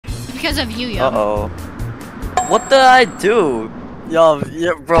because of you, yo. Uh-oh. What did I do? Yo,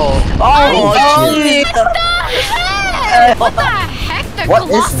 bro. What the heck? What the heck? The What is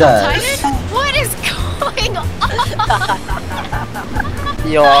colossal that? titan? What is going on?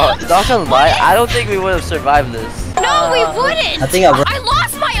 Yo, not gonna lie, I don't think we would have survived this. No, we wouldn't. I think I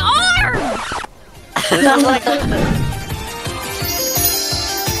lost my arm. This is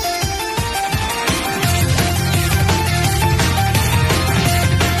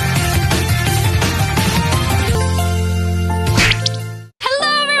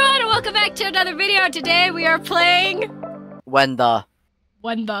like to another video. Today we are playing When the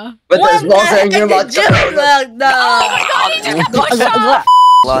But there's balls in your mouth. Oh my god, he just pushed off.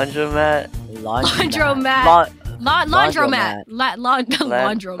 laundromat. Laundromat.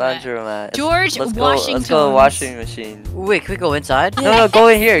 Laundromat. George Washington. Let's go to the washing machine. Wait, can we go inside? No, go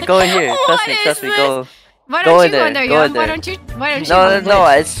in here. Go in here. Trust me. Go. Why Go don't in you go in there, there, go yo? in Why there. don't you? Why don't you? No.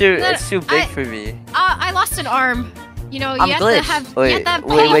 It's too big I- for me. I lost an arm. You know, you I'm have to glitched. have. Wait, you have to have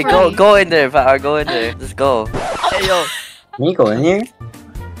wait. pay Go in there, Power. Go in there. Let's go. Hey yo, Can you go in here?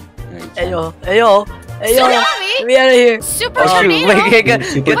 hey yo. Tsunami? Get me out of here. Super Oh, shoot, tornado. wait,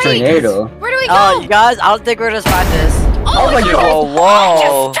 Super Wait. tornado. Where do we go? Oh, you guys, I don't think we're gonna survive this. Oh my god! Oh,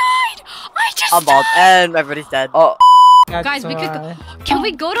 whoa. I just I'm bald, died. and everybody's dead. Oh, Guys, we could. Can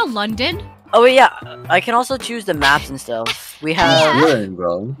we go to London? Oh wait, yeah. I can also choose the maps and stuff. We have Good,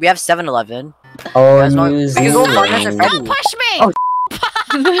 bro. we have 7-Eleven. Oh, Guys, New we can go find us a Zealand. Don't push me! Oh.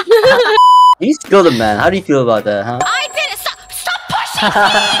 You killed a man. How do you feel about that, huh? I did it! Stop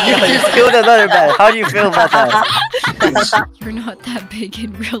pushing you just killed another man. How do you feel about that? me! You're not that big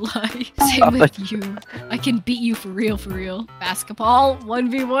in real life. Same with you. I can beat you for real, for real. Basketball,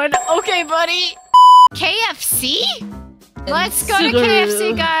 1v1. Okay, buddy! KFC? Let's go to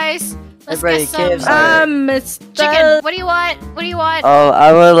KFC, guys! Let's Everybody, get some KFC. It's chicken. What do you want? What do you want? Oh,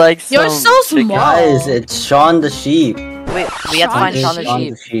 I would like some. You're so chicken. small. Guys, it's Shaun the Sheep. Wait, we have to find Shaun the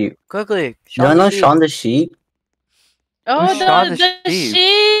Sheep. Sheep. Quickly. You don't know Shaun the Sheep? Oh, Who's Shaun the the sheep.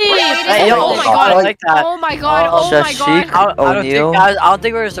 Hey, yo, Oh my I god. like that. Oh my god. Oh, Oh my Shashik. god. I don't O'Neal. think, guys, I don't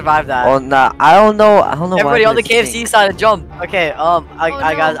think we're gonna survive that. Oh, nah. I don't know. Everybody why on the this KFC thing- side, jump. Okay, no.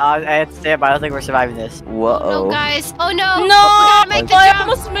 guys, I have to stand by. I don't think we're surviving this. Whoa. No, guys. Oh no. No, We gotta make the I jump.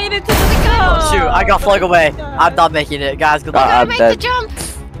 almost made it to the top. Oh, shoot, I got flung away. I'm not making it, guys. Good We luck. gotta I'm make dead. the jump.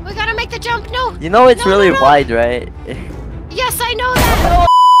 We gotta make the jump. No. You know it's No, really no. wide, right? Yes, I know that.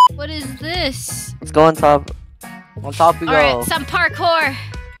 What is this? Let's go on top. On top we go. Alright, some parkour.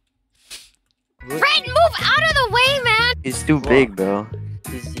 Fred, move out of the way, man. He's too big, bro.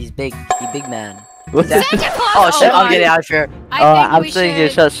 He's big. He's big man. Santa Claus. Oh shit, I'm my. getting out of here. I think I'm we staying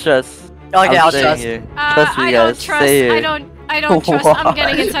should. here. Trust. Okay, I'll I'm staying trust. here. Trust me, I guys. don't trust. Stay here. I don't trust. I'm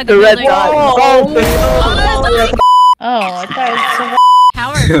getting inside the The red building. dot. Oh, I thought it's so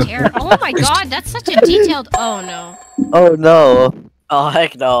Tower of Terror. Oh my god, that's such a detailed. Oh no. Oh no. Oh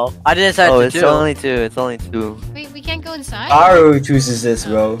heck no. I didn't decide Oh, to it's do. only two. It's only two. Wait, we can't go inside. Aru chooses this,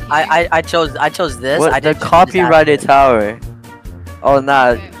 bro. I chose this. What? I The didn't choose copyrighted this tower. Oh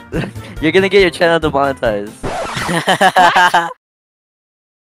nah. Okay. You're gonna get your channel demonetized. after.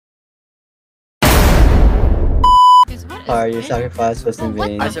 Guys, what is Your this? sacrifice was in What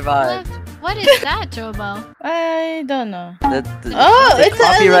vain. the I survived. flip? What is that, Jobel? I don't know. Oh, the it's an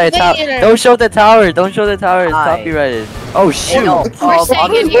copyrighted tower. elevator. Don't show the tower. Don't show the tower. It's Hi. copyrighted. Oh shoot. no. We're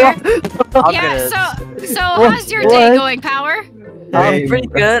staying in here. I'm Yeah. gonna. So how's your day going, Power? Pretty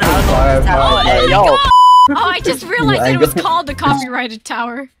good. I don't know Fire, what's fire, happening. fire. Yo. Oh, I just realized that it was called the copyrighted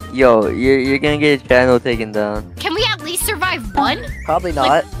tower. Yo, you're gonna get your channel taken down. Can we at least survive one? Probably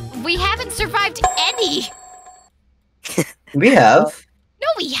not. We haven't survived any. We have. No,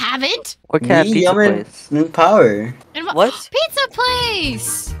 we haven't. What kind of Me, pizza I'm in place? Power. And What? Pizza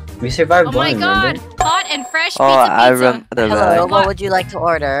place. We survived Oh my one, god, remember? hot and fresh Oh, pizza. I remember Hello, that. what would you like to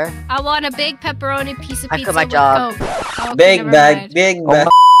order? I want a big pepperoni piece of I pizza quit my with job. Coke. Okay, Big never bag, mind. big Oh bag.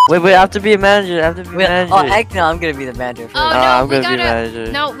 Wait, I have to be a manager. I have to be a manager. Oh heck no, I'm gonna be the manager first. Oh no, I'm we gonna be gotta.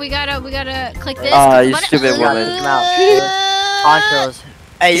 manager. No, we gotta click this. Ah, click the you button. stupid woman. Come out. Ponchos.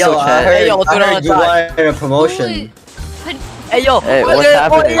 Hey yo, So I hey yo, heard, we'll do I it on heard the you side. wanted a promotion. Hey yo, Hey, we're what's good.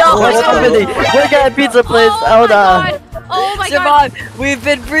 happening? Oh, yo, What's let's go. happening? What kind of pizza place? Oh Hold my on. god. Oh my god. Survive! We've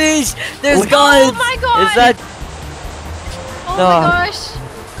been breached! There's What? guns! Oh my god. Is that? Oh No. my gosh.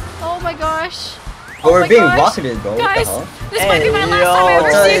 Oh my gosh. But we're my being gosh. rocketed, bro. Guys, What this might be my last Hey, time I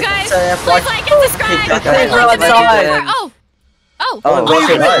ever yo. see you guys. Sorry, Please like and subscribe. Okay, Please we're like and outside. subscribe. Oh. Oh. Oh, Oh, we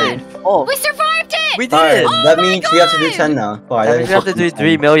survived. Oh, We survived it. we did Alright, it! that my means we have to do God. 10 now. Alright, That means we have to do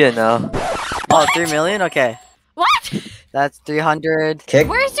 3 million now. Oh, 3 million? Okay. What? That's 300. Kick.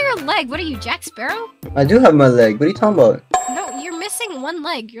 Where's your leg? What are you, Jack Sparrow? I do have my leg. What are you talking about? No, you're missing one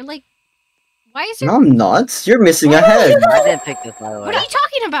leg. You're like Why is No, your... I'm not. You're missing a head. I didn't pick this, by the way. What are you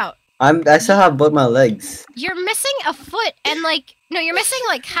talking about? I still have both my legs. You're missing a foot and like... No, you're missing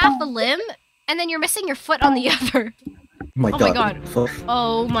like half a limb. And then you're missing your foot on the other. Oh my Oh god. my god.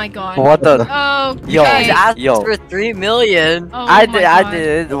 Oh my god. What the? Oh, Yo, Guys asked yo. for 3 million. Oh I my did. God. I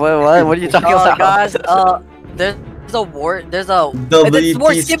did. What are you talking Oh, about? guys, there's a war. There's a. WT It's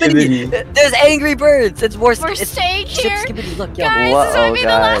more skibbity. skibbity. There's Angry Birds. It's more. We're It's staying here. skibbity. Look, yo. Guys, Whoa, this might be the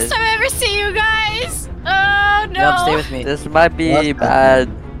last guys. time I ever see you guys. Oh no. Yup, stay with me. This might be What? bad.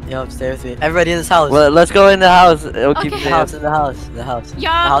 Yup, stay with me. Everybody in this house. Well, let's go in the house. It'll keep Okay. The house, in the house, in the house. The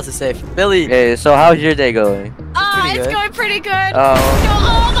Yeah. house is safe. Billy. Okay, so how's your day going? pretty It's good. going pretty good. Oh. No,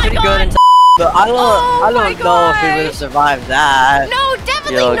 oh my Pretty god. good. But I don't. Oh I my don't know if we would have gosh. survived that. No,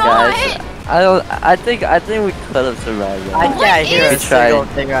 definitely Yo, not. guys. I think we could have survived I that. What can't hear a is- single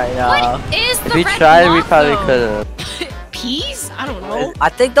thing right now. What is the If we red tried, we block, probably though? could have. Peas? I don't know. I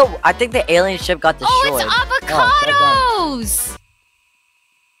think the alien ship got destroyed. Oh, it's avocados.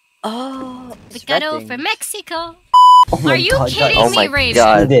 Oh, Avocado sweating. from Mexico. Oh my Are you god, kidding Oh guys. my me, Raven? You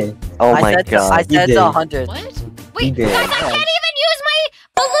god. did. Oh I my said god. I said did. 100. What? You Wait, did. guys, I can't even use my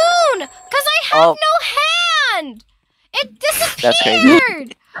balloon because I have Oh. no hand. It That's crazy.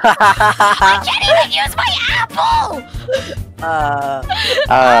 disappeared. I can't even use my apple.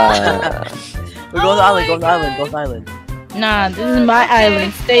 We go to the Oh island. my Go to the island. God. Go to the island. Nah, this is my Okay.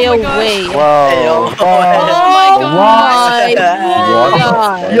 island. Stay Oh my gosh. away. Whoa. Oh my God.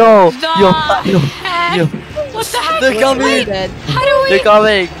 Yo, The yo, heck? yo. What the heck? They're coming. Wait, Dead. how do we? They're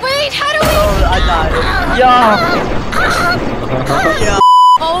coming. Wait, how do we? Oh, I died. Yo. Yeah.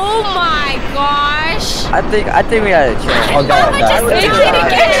 Oh my gosh! I think we had a chance. Oh god, I that just was did bad. it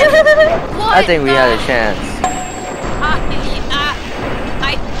again. What I think we had a the- chance.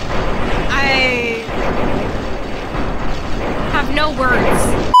 I have no words.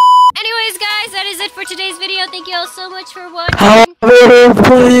 Anyways, guys, that is it for today's video. Thank you all so much for watching.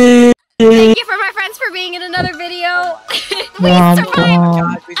 Thank you for my friends for being in another video. We survived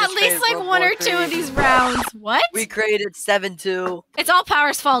God, we at just least created like World one War or two III. of these rounds. What? We created 7-2. It's all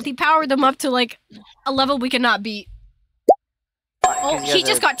Power's fault. He powered them up to like a level we could not beat. Oh, he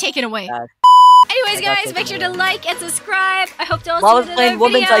just got taken away. bad. Anyways, I got guys, make taken sure to like and subscribe. I hope to all While I was see you in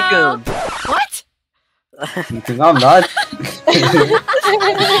playing another Woman video. Tycoon. What? You think I'm not?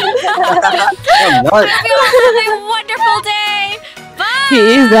 I'm not. Hope you all have a wonderful day. Bye. He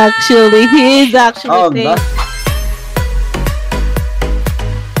is actually Oh, I'm saying not.